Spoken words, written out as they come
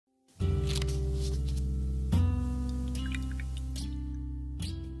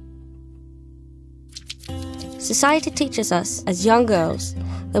Society teaches us, as young girls,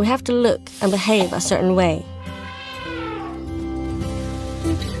 that we have to look and behave a certain way.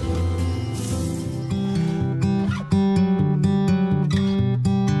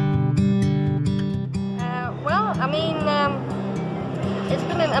 It's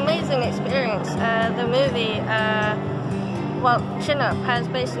been an amazing experience. The movie, Chin Up has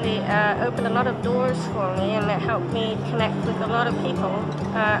basically opened a lot of doors for me, and it helped me connect with a lot of people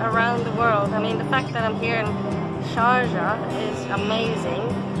around the world. I mean, the fact that I'm here in Sharjah is amazing,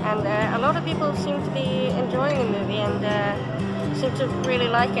 and a lot of people seem to be enjoying the movie and seem to really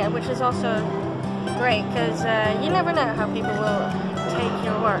like it, which is also great, because you never know how people will take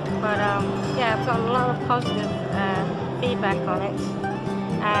your work. But yeah, I've gotten a lot of positive feedback on it,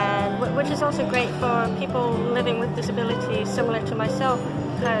 and which is also great for people living with disabilities similar to myself.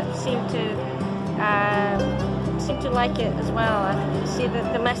 Seem to like it as well. I see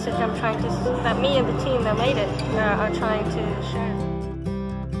that the message I'm trying to, that me and the team that made it are trying to share.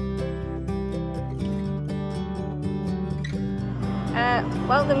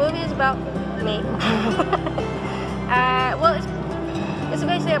 Well, the movie is about me. Well, it's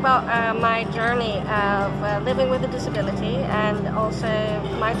basically about my journey of living with a disability, and also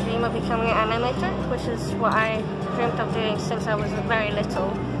my dream of becoming an animator, which is what I dreamt of doing since I was very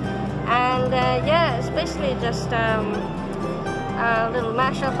little. And yeah, it's basically just a little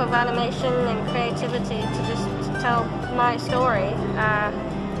mashup of animation and creativity to just tell my story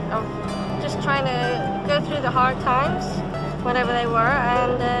of just trying to go through the hard times, whatever they were,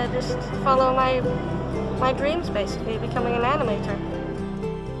 and just follow my dreams, basically, becoming an animator.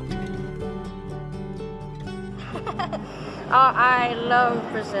 Oh, I love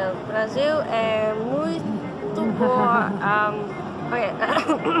Brazil. Brasil é muito boa.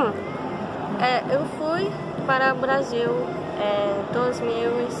 Eu fui para o Brasil em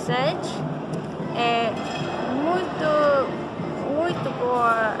 2007. É muito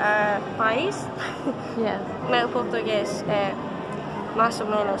boa país. Yes. Meu português é mais ou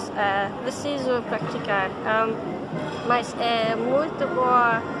menos preciso praticar. Mas é muito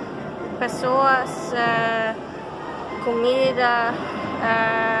boa pessoas, comida,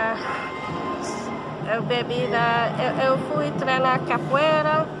 bebida. Eu fui treinar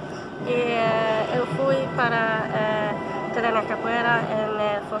capoeira e eu fui para treinar capoeira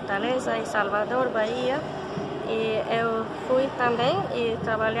em Fortaleza e Salvador, Bahia. E eu fui também e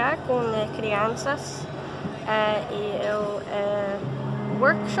trabalhar com crianças e eu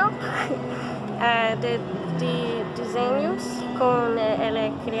workshop de desenhos com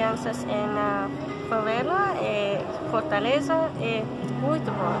crianças em favela e Fortaleza. É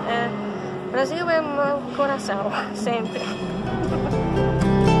muito bom. Brasil é meu coração, sempre.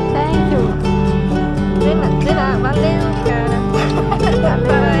 Thank you. De nada, valeu, cara,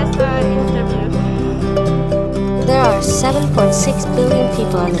 para esta interview. There are 7.6 billion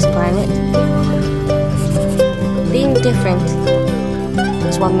people on this planet. Being different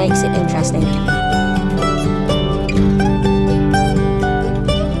is what makes it interesting.